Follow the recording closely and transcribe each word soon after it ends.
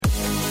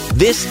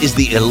This is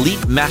the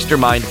Elite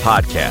Mastermind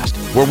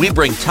Podcast, where we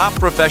bring top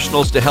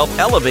professionals to help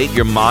elevate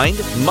your mind,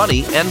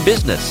 money, and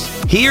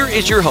business. Here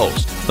is your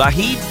host,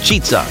 Vahid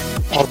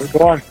Chitsas. How's it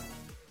going?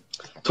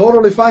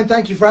 Totally fine.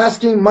 Thank you for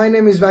asking. My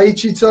name is Vahid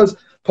Chitsas,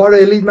 part of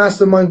Elite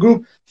Mastermind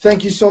Group.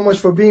 Thank you so much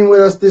for being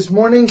with us this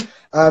morning.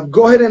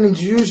 Go ahead and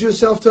introduce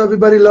yourself to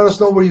everybody. Let us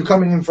know where you're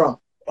coming in from.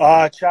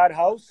 Chad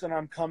House, and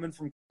I'm coming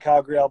from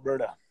Calgary,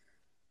 Alberta.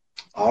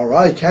 All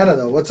right,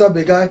 Canada. What's up,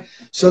 big guy?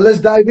 So let's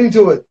dive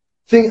into it.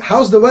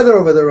 How's the weather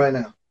over there right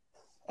now?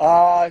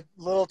 A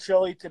little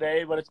chilly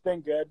today, but it's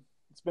been good.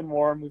 It's been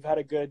warm. We've had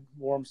a good,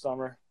 warm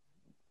summer.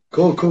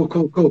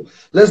 Cool.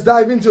 Let's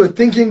dive into it.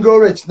 Think and Grow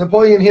Rich,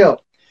 Napoleon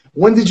Hill.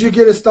 When did you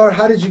get a start?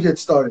 How did you get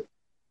started?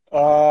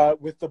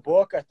 With the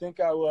book, I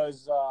think I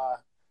was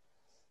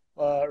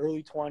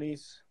early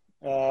 20s,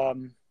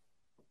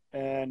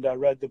 and I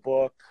read the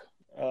book.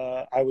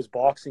 I was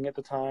boxing at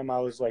the time. I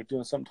was like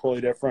doing something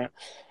totally different.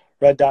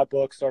 Read that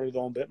book, started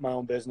my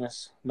own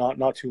business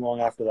not too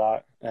long after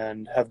that,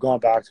 and have gone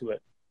back to it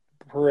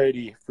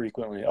pretty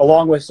frequently,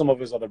 along with some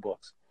of his other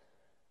books.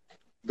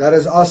 That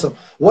is awesome.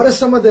 What are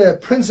some of the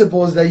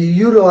principles that you're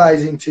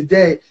utilizing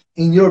today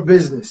in your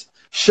business?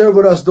 Share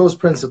with us those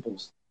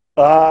principles.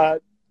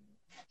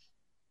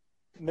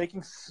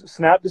 Making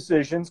snap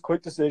decisions,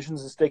 quick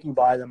decisions, and sticking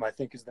by them, I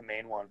think, is the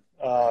main one.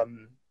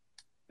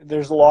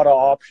 There's a lot of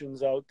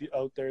options out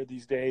there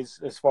these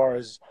days as far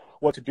as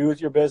what to do with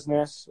your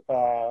business,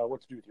 what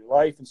to do with your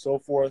life, and so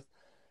forth.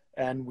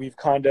 And we've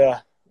I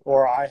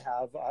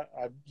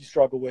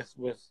struggle with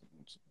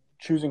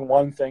choosing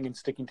one thing and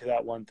sticking to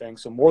that one thing.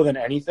 So more than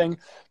anything,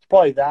 it's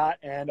probably that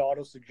and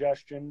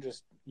auto-suggestion,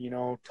 just,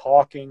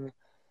 talking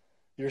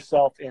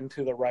yourself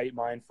into the right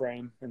mind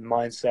frame and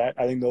mindset.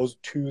 I think those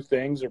two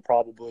things are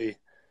probably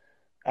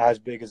as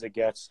big as it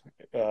gets,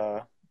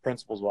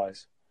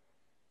 principles-wise.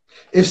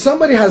 If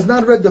somebody has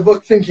not read the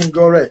book Think and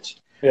Grow Rich,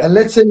 and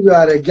let's say you're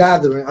at a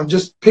gathering, I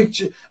just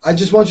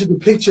want you to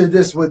picture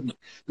this with me.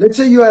 Let's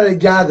say you're at a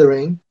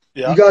gathering,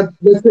 you got,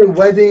 let's say, a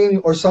wedding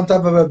or some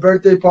type of a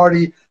birthday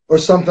party or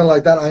something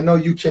like that. I know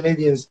you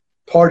Canadians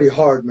party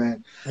hard,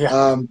 man.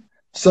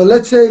 So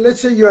let's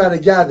say you're at a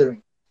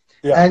gathering,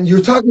 and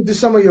you're talking to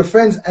some of your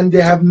friends, and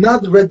they have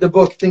not read the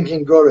book Think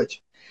and Grow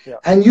Rich,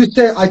 and you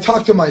say, "I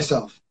talk to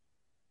myself."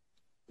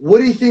 What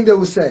do you think they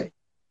will say?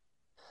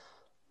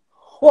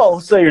 Well,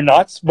 let's say you're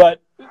nuts, but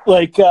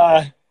you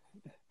talk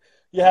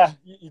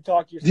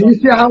to yourself. Do you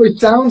see how it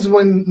sounds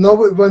when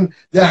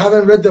they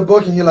haven't read the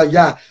book and you're like,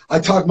 yeah, I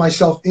talked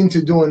myself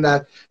into doing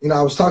that.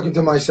 I was talking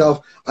to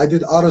myself. I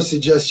did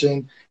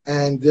auto-suggestion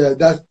and they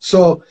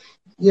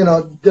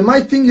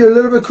might think you're a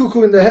little bit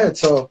cuckoo in the head.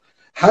 So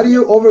how do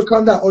you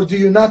overcome that, or do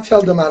you not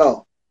tell them at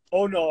all?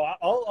 Oh, no,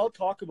 I'll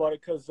talk about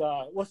it because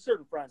with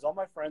certain friends, all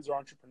my friends are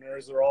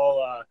entrepreneurs. They're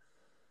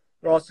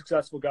all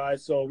successful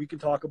guys, so we can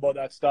talk about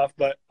that stuff.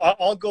 But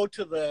I'll go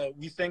to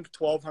we think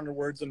 1,200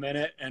 words a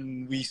minute,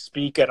 and we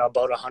speak at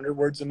about 100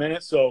 words a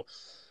minute. So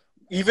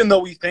even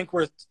though we think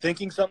we're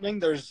thinking something,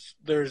 there's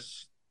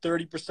 30%,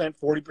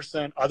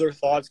 40% other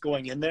thoughts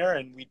going in there,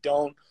 and we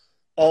don't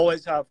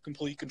always have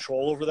complete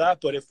control over that.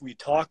 But if we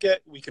talk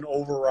it, we can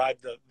override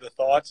the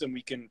thoughts, and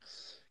we can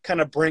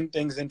kind of bring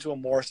things into a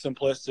more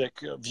simplistic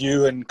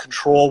view and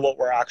control what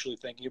we're actually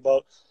thinking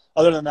about.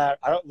 Other than that,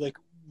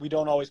 we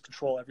don't always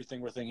control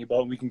everything we're thinking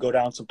about. We can go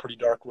down some pretty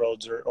dark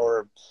roads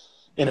or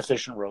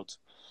inefficient roads.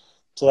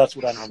 So that's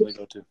what I normally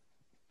go to.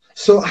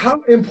 So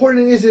how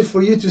important is it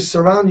for you to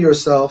surround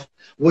yourself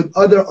with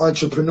other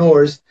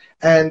entrepreneurs?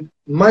 And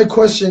my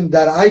question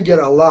that I get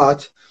a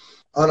lot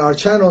on our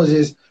channels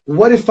is,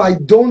 what if I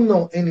don't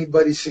know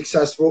anybody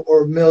successful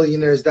or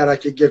millionaires that I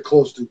could get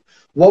close to?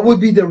 What would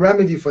be the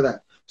remedy for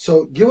that?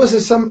 So give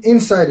us some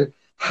insight.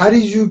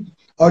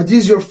 Are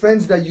these your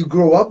friends that you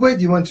grew up with,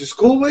 you went to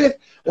school with,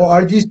 or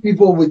are these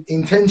people with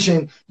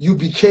intention you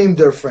became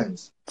their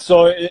friends?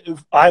 So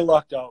I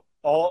lucked out.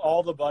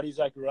 All the buddies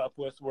I grew up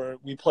with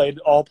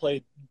all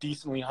played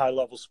decently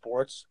high-level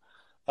sports,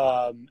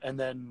 and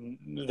then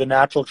the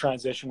natural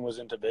transition was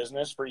into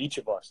business for each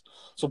of us.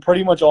 So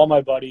pretty much all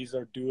my buddies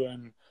are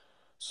doing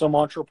some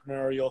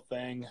entrepreneurial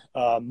thing.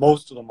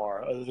 Most of them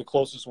are. The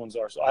closest ones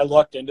are. So I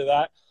lucked into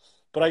that.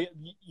 But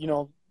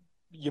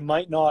you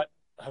might not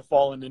have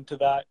fallen into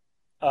that.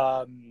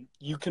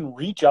 You can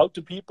reach out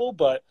to people,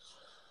 but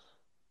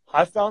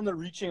I found that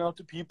reaching out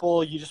to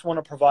people, you just want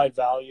to provide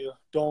value.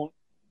 Don't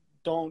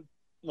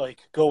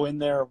go in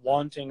there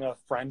wanting a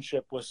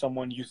friendship with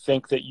someone you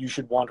think that you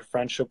should want a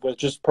friendship with.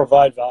 Just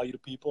provide value to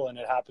people, and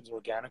it happens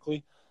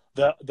organically.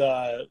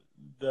 The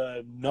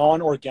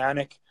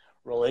non-organic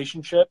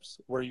relationships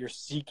where you're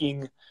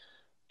seeking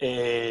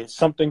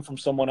something from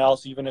someone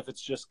else, even if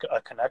it's just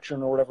a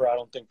connection or whatever, I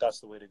don't think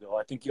that's the way to go.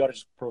 I think you got to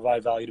just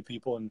provide value to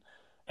people and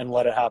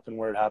let it happen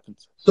where it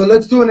happens. So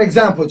let's do an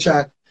example,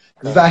 Chad.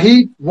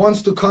 Vahid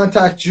wants to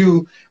contact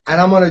you, and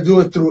I'm going to do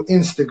it through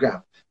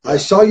Instagram. I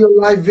saw your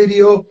live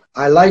video,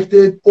 I liked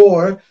it,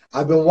 or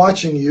I've been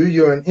watching you,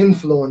 you're an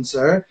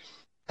influencer,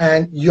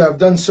 and you have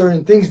done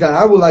certain things that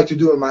I would like to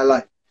do in my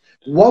life.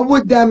 What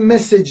would that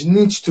message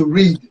need to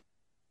read?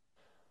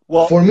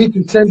 for me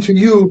to send to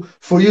you,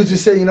 for you to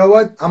say, you know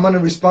what, I'm going to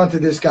respond to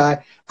this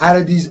guy out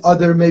of these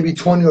other maybe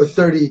 20 or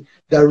 30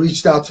 that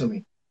reached out to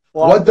me?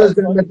 Well, what does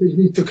that message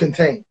need to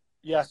contain?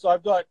 Yeah, so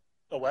I've got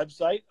a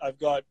website, I've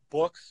got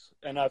books,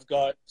 and I've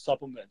got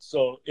supplements.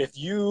 So if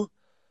you,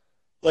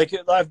 like,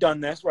 I've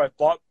done this where I've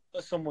bought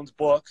someone's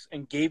books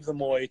and gave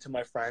them away to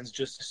my friends,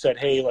 just said,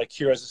 hey, like,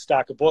 here's a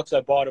stack of books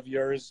I bought of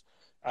yours.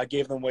 I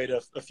gave them away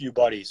to a few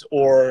buddies.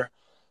 Or,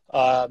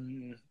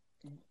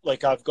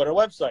 like, I've got a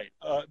website,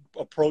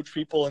 approach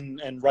people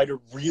and write a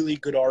really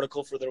good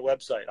article for their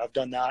website. I've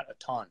done that a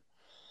ton.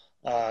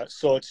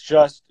 So it's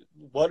just,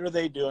 what are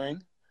they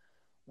doing?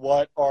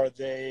 What are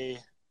they,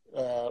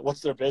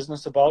 what's their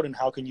business about, and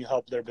how can you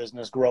help their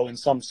business grow in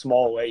some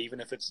small way, even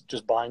if it's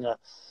just buying a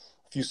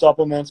few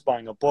supplements,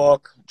 buying a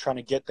book, trying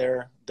to get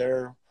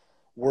their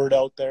word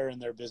out there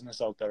and their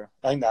business out there.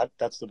 I think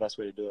that's the best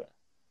way to do it.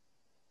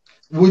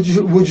 Would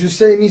you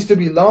say it needs to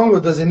be long, or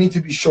does it need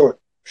to be short?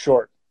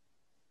 Short.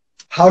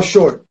 How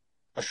short?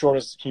 As short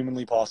as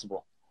humanly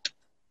possible.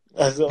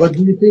 But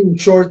do you think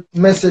short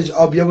message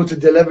I'll be able to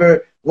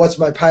deliver what's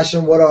my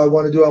passion, what I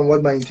want to do, and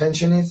what my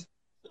intention is?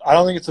 I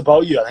don't think it's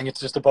about you. I think it's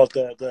just about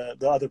the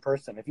other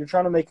person. If you're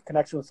trying to make a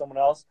connection with someone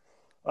else,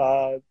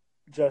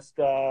 just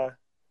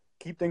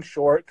keep things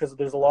short, because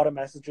there's a lot of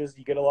messages.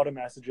 You get a lot of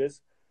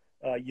messages.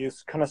 You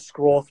kind of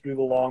scroll through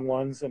the long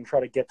ones and try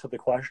to get to the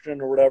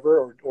question or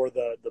whatever, or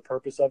the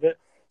purpose of it.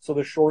 So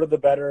the shorter the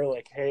better.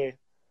 Like, hey,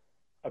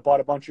 I bought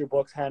a bunch of your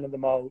books, handed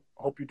them out.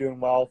 Hope you're doing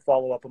well.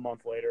 Follow up a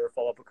month later,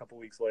 follow up a couple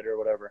weeks later, or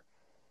whatever.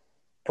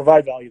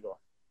 Provide value, though.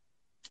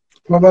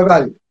 Provide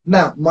value.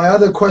 Now, my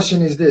other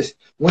question is this.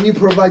 When you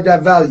provide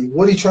that value,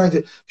 what are you trying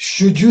to...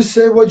 Should you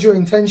say what your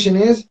intention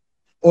is,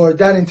 or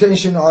that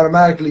intention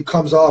automatically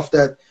comes off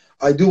that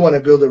I do want to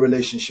build a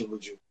relationship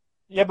with you?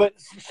 Yeah, but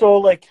so,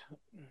 like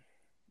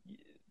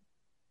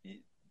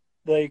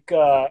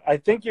I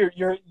think you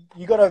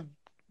got to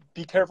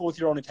be careful with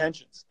your own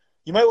intentions.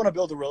 You might want to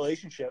build a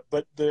relationship,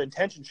 but the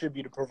intention should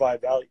be to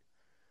provide value.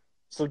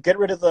 So get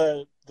rid of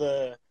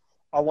the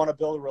I want to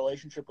build a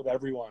relationship with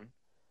everyone,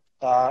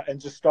 and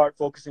just start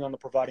focusing on the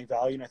providing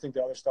value. And I think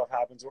the other stuff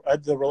happens.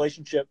 The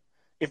relationship,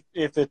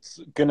 if it's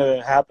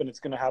gonna happen, it's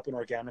gonna happen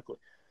organically.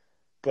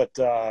 But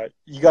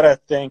you got to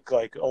think,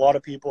 like, a lot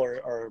of people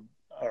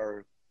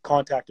are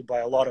contacted by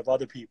a lot of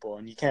other people,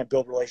 and you can't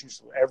build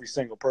relationships with every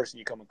single person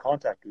you come in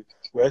contact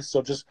with.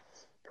 So just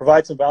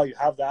provide some value.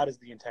 Have that as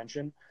the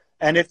intention.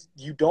 And if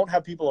you don't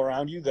have people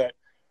around you that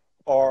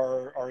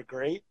are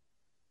great,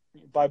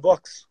 buy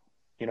books.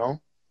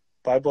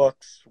 Buy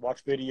books,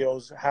 watch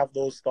videos, have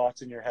those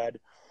thoughts in your head,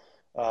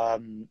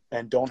 and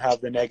don't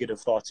have the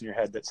negative thoughts in your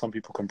head that some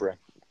people can bring.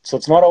 So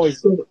it's not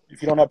always,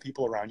 if you don't have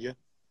people around you,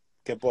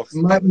 get books.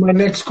 My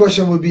next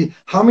question would be,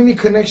 how many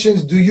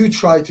connections do you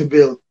try to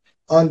build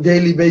on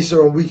daily basis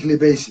or weekly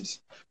basis?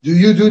 Do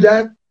you do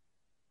that?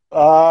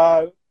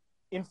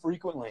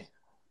 Infrequently.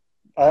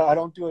 I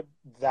don't do it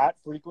that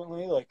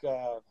frequently. Like,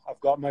 I've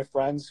got my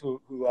friends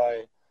who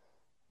I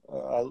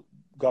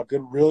got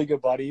really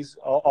good buddies.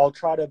 I'll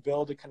try to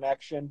build a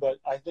connection, but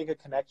I think a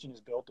connection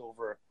is built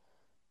over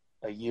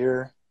a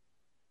year,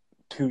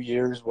 2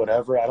 years,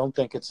 whatever. I don't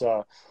think it's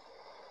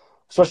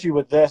especially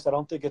with this, I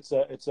don't think it's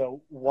a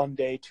 1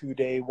 day, 2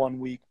 day, 1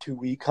 week, 2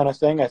 week kind of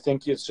thing. I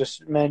think it's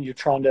just, man, you're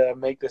trying to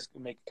make a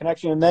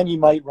connection, and then you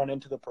might run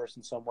into the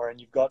person somewhere, and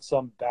you've got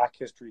some back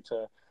history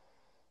to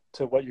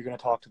what you're going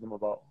to talk to them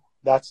about.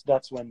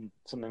 That's when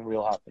something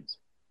real happens.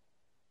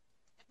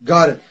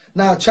 Got it.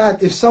 Now,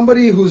 Chad, if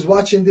somebody who's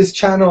watching this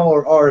channel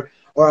or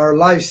our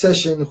live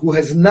session who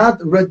has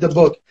not read the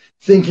book,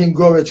 Think and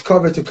Grow Rich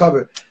cover to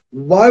cover,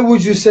 why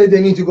would you say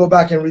they need to go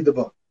back and read the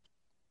book?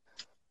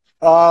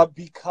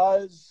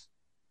 Because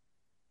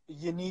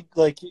you need,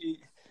 like,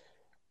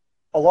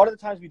 a lot of the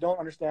times we don't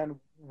understand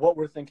what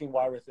we're thinking,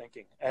 why we're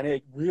thinking. And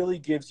it really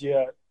gives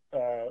you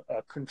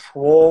a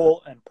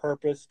control and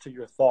purpose to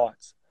your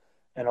thoughts.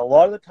 And a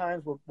lot of the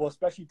times,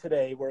 especially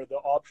today, where the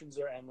options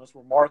are endless,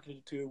 we're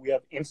marketed to. We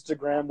have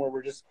Instagram, where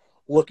we're just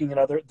looking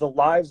at the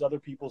lives other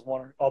people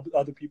want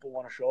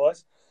to show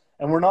us,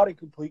 and we're not in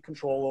complete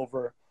control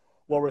over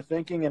what we're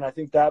thinking. And I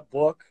think that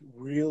book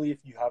really,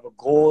 if you have a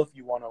goal, if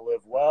you want to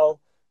live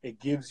well, it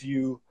gives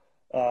you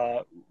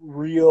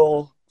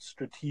real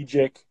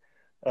strategic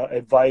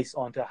advice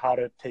onto how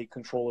to take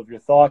control of your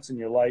thoughts and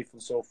your life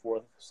and so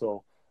forth.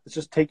 So it's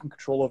just taking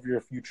control of your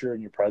future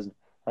and your present.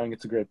 I think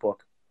it's a great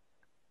book.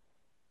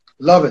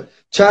 Love it.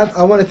 Chad,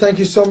 I want to thank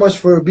you so much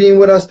for being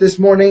with us this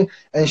morning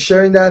and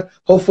sharing that.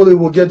 Hopefully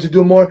we'll get to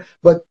do more.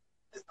 But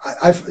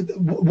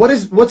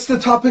what's the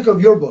topic of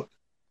your book?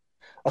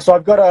 So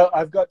I've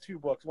got 2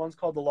 books. One's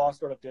called The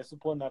Lost Art of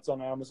Discipline. That's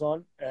on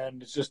Amazon.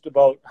 And it's just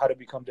about how to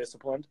become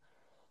disciplined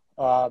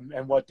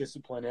and what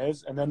discipline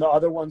is. And then the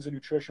other one's a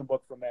nutrition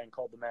book for men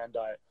called The Man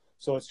Diet.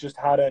 So it's just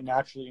how to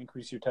naturally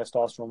increase your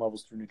testosterone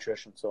levels through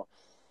nutrition. So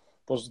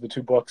those are the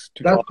 2 books.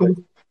 That's cool.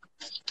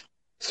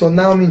 So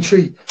now I'm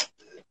intrigued.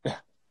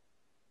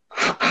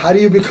 How do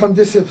you become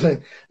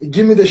disciplined?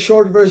 Give me the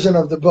short version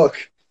of the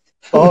book.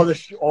 The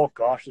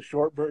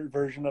short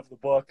version of the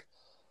book.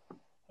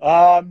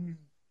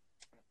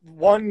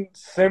 one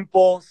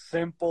simple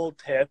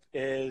tip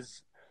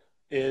is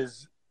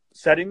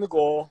setting the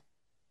goal.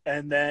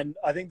 And then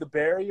I think the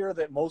barrier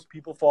that most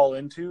people fall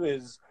into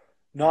is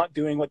not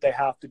doing what they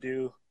have to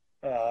do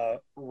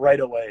right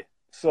away.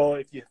 So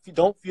if you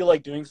don't feel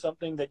like doing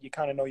something that you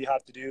kind of know you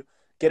have to do,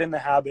 get in the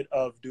habit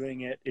of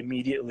doing it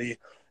immediately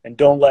and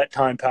don't let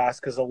time pass.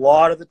 Because a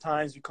lot of the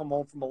times you come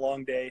home from a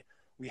long day,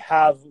 we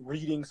have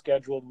reading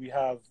scheduled, we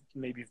have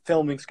maybe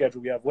filming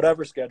scheduled, we have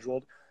whatever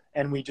scheduled,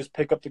 and we just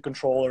pick up the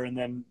controller, and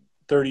then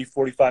 30,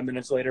 45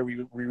 minutes later,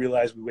 we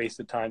realize we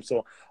wasted time.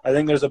 So I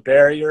think there's a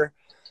barrier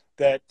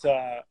that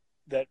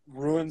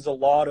ruins a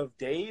lot of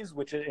days,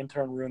 which in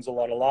turn ruins a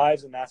lot of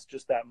lives. And that's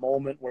just that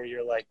moment where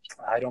you're like,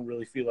 I don't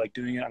really feel like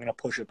doing it. I'm going to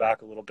push it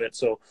back a little bit.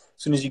 So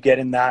as soon as you get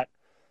in that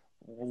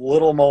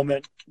little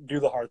moment, do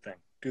the hard thing.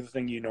 Do the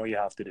thing you know you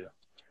have to do.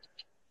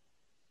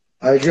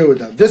 I agree with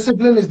that.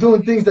 Discipline is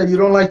doing things that you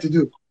don't like to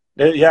do.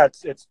 Yeah,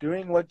 it's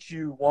doing what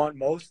you want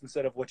most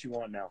instead of what you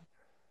want now.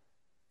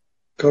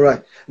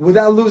 Correct.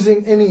 Without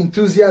losing any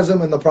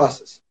enthusiasm in the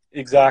process.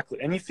 Exactly.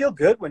 And you feel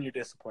good when you're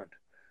disciplined.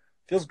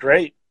 It feels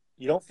great.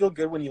 You don't feel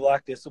good when you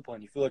lack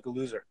discipline. You feel like a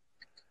loser.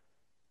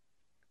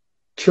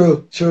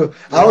 True.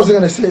 I was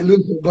going to say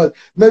loser, but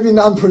maybe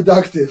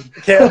non-productive.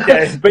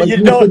 Okay. But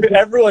you know,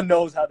 everyone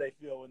knows how they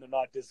feel when they're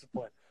not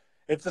disciplined.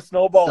 It's a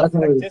snowball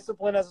effect.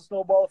 Discipline has a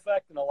snowball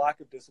effect, and a lack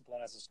of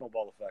discipline has a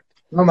snowball effect.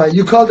 No, man,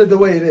 you called it the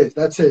way it is.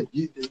 That's it.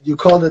 You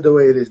called it the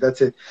way it is.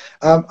 That's it.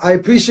 I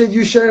appreciate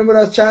you sharing with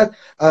us, Chad.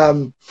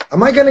 Am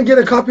I going to get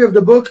a copy of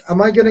the book?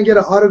 Am I going to get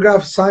an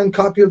autographed, signed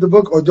copy of the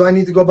book, or do I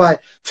need to go buy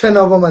 10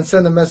 of them and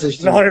send a message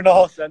to you? No,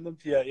 I'll send them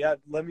to you. Yeah,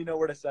 let me know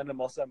where to send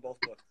them. I'll send both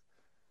books.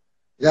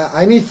 Yeah,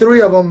 I need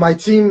 3 of them. My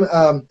team,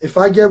 if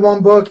I get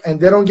one book and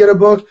they don't get a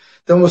book,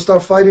 then we'll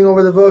start fighting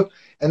over the book.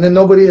 And then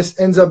nobody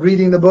ends up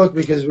reading the book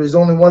because there's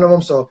only one of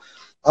them. So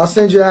I'll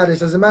send you that.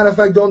 As a matter of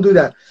fact, don't do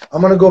that. I'm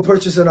going to go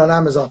purchase it on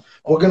Amazon.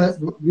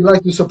 We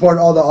like to support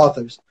all the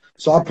authors.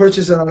 So I'll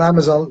purchase it on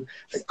Amazon.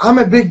 I'm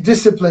a big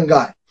discipline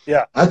guy.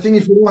 Yeah. I think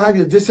if you don't have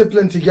your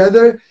discipline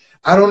together,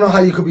 I don't know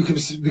how you could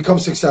become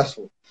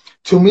successful.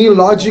 To me,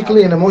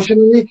 logically and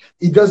emotionally,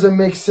 it doesn't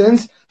make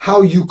sense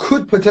how you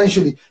could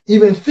potentially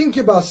even think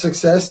about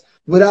success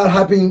without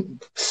having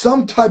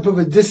some type of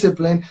a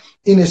discipline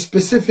in a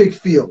specific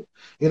field.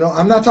 You know,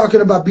 I'm not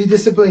talking about be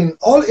disciplined in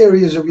all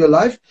areas of your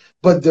life,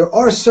 but there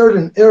are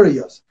certain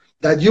areas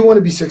that you want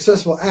to be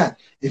successful at.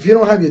 If you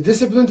don't have your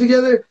discipline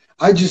together,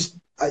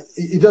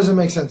 it doesn't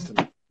make sense to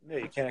me. Yeah,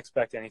 you can't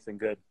expect anything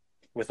good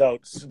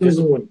without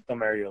discipline in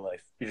some area of your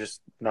life. You're just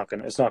not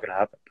gonna. It's not gonna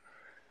happen.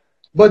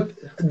 But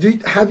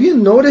have you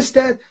noticed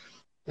that?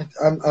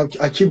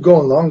 I keep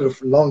going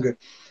longer.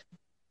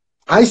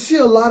 I see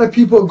a lot of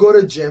people go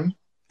to gym.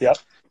 Yep.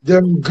 They're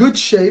in good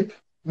shape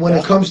when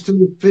it comes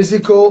to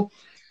physical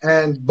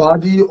and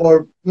body,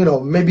 or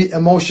maybe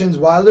emotions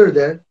while they're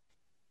there.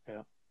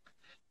 Yeah.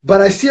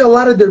 But I see a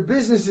lot of their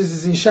businesses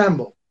is in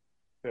shambles.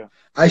 Yeah.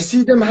 I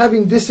see them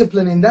having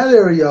discipline in that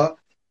area,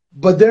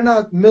 but they're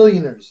not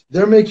millionaires.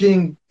 They're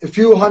making a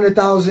few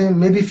 $100,000,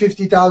 maybe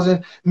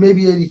 $50,000,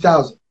 maybe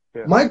 $80,000.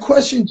 Yeah. My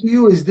question to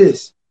you is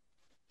this: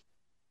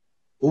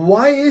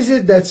 why is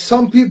it that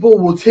some people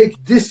will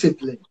take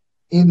discipline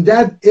in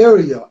that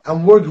area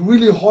and work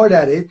really hard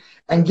at it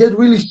and get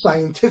really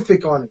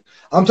scientific on it?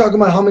 I'm talking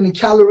about how many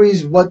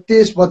calories, what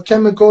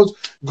chemicals,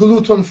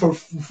 gluten for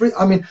free.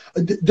 I mean,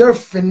 they're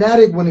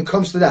fanatic when it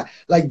comes to that.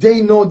 Like,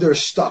 they know their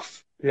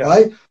stuff,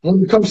 right?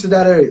 When it comes to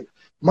that area.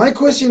 My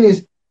question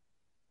is,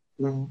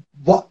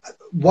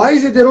 why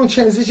is it they don't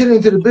transition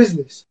into the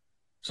business?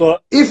 So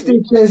if they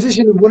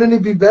transition, wouldn't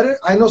it be better?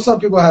 I know some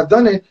people have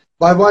done it,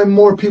 but why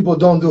more people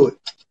don't do it?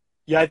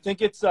 Yeah, I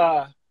think it's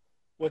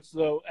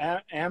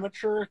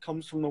amateur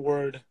comes from the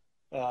word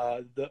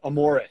the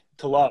amore,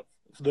 to love,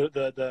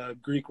 the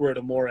Greek word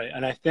amore,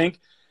 and I think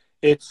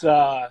it's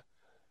I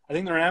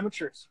think they're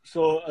amateurs.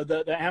 So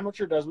the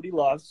amateur does what he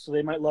loves, so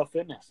they might love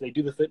fitness. They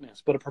do the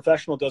fitness, but a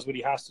professional does what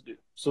he has to do.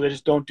 So they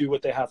just don't do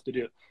what they have to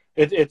do.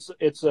 It's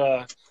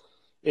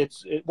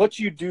what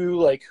you do,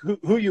 like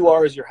who you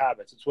are is your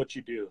habits. It's what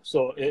you do.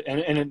 So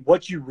and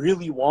what you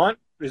really want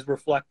is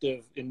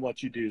reflective in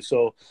what you do.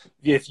 So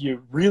if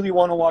you really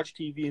want to watch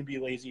TV and be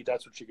lazy,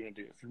 that's what you're going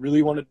to do. If you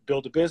really want to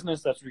build a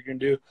business, that's what you're going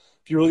to do.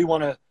 If you really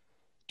want to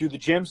do the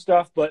gym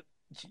stuff, but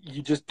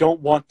you just don't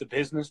want the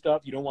business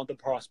stuff, you don't want the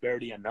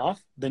prosperity enough,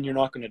 then you're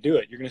not going to do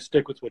it. You're going to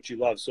stick with what you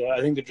love. So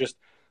I think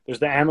there's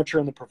the amateur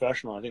and the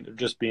professional. I think they're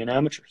just being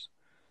amateurs.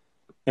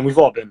 And we've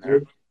all been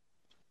there.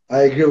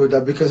 I agree with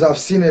that because I've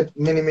seen it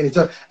many, many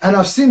times. And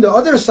I've seen the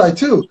other side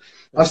too.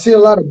 I've seen a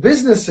lot of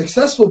business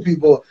successful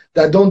people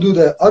that don't do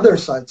the other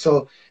side.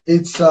 So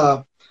it's,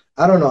 I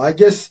don't know, I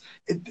guess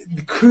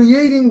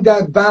creating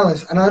that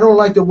balance, and I don't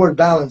like the word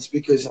balance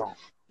because,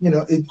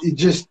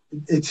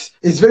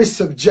 it's very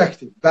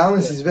subjective.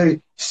 Balance is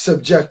very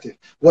subjective.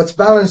 What's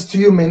balanced to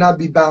you may not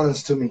be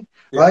balanced to me,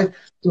 right?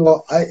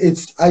 So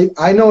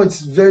I know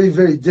it's very,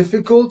 very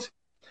difficult,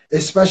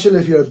 especially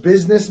if you're a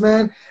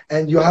businessman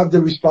and you have the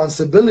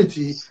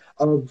responsibility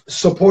of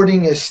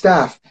supporting a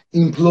staff,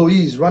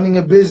 employees, running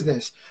a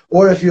business,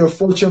 or if you're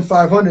Fortune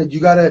 500, you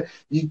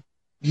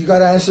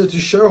gotta answer to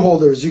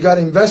shareholders, you got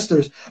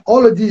investors.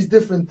 All of these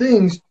different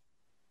things,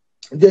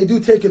 they do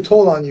take a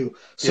toll on you.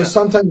 So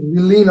sometimes we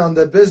lean on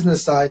the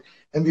business side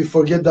and we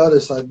forget the other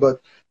side. But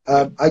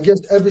I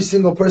guess every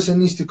single person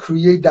needs to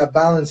create that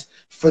balance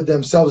for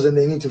themselves, and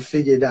they need to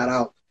figure that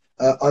out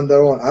on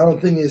their own. I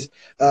don't think it's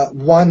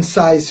one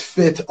size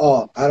fit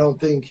all. I don't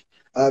think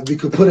we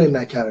could put it in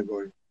that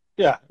category.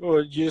 Yeah,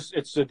 well,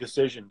 it's a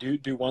decision.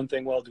 Do one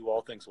thing well, do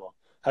all things well.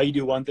 How you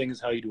do one thing is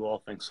how you do all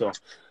things. So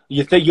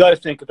you got to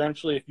think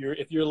eventually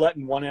if you're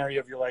letting one area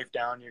of your life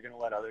down, you're going to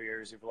let other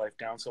areas of your life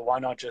down. So why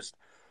not just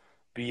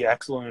be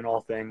excellent in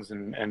all things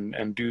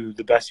and do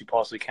the best you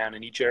possibly can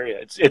in each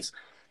area? Is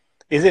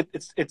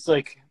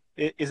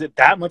it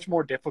that much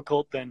more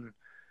difficult than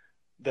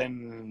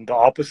the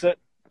opposite?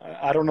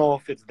 I don't know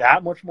if it's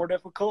that much more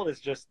difficult. It's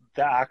just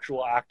the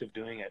actual act of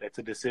doing it. It's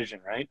a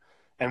decision, right?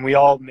 And we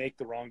all make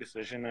the wrong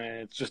decision,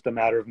 and it's just a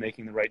matter of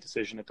making the right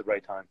decision at the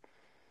right time.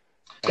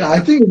 Yeah, I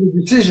think it's a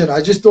decision.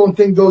 I just don't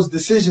think those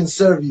decisions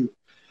serve you.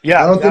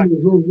 Yeah, I don't think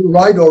it's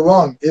right or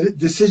wrong.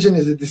 Decision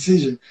is a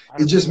decision.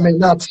 100%. It just may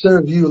not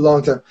serve you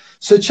long term.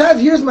 So,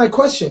 Chav, here's my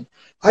question.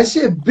 I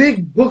see a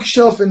big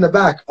bookshelf in the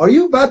back. Are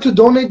you about to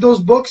donate those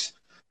books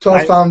to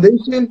our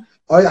foundation?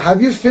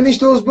 Have you finished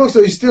those books,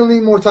 or you still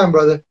need more time,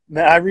 brother?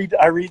 No, I read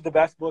the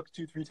best book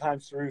 2-3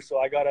 times through, so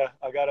I gotta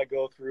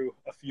go through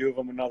a few of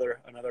them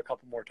another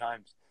couple more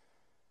times.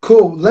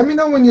 Cool. Let me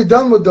know when you're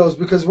done with those,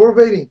 because we're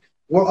waiting.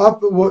 We're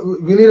up.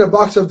 We need a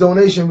box of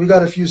donation. We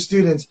got a few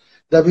students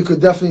that we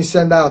could definitely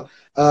send out.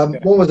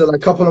 What was it, like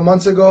a couple of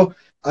months ago?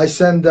 I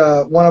sent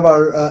one of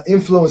our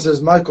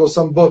influencers, Michael,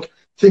 some book,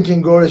 Think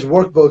and Grow Rich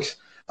workbooks.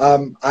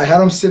 I had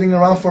them sitting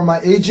around for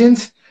my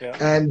agents,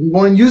 and we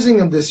weren't using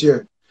them this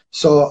year.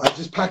 So I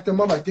just packed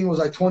them up. I think it was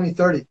like 20,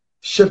 30.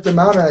 Shipped them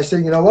out, and I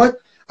said, you know what?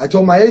 I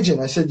told my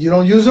agent, I said, you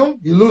don't use them,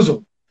 you lose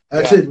them.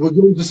 That's it. We'll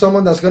give them to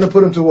someone that's going to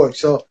put them to work.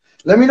 So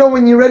let me know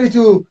when you're ready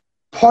to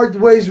part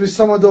ways with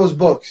some of those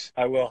books.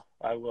 I will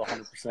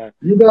 100%.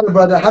 You got it,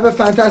 brother. Have a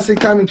fantastic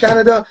time in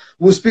Canada.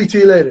 We'll speak to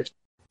you later.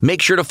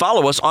 Make sure to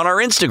follow us on our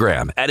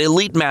Instagram at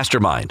Elite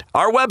Mastermind,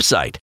 our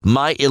website,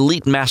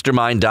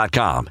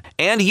 myelitemastermind.com,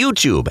 and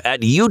YouTube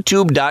at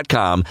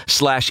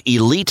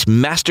youtube.com/Elite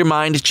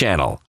Mastermind channel.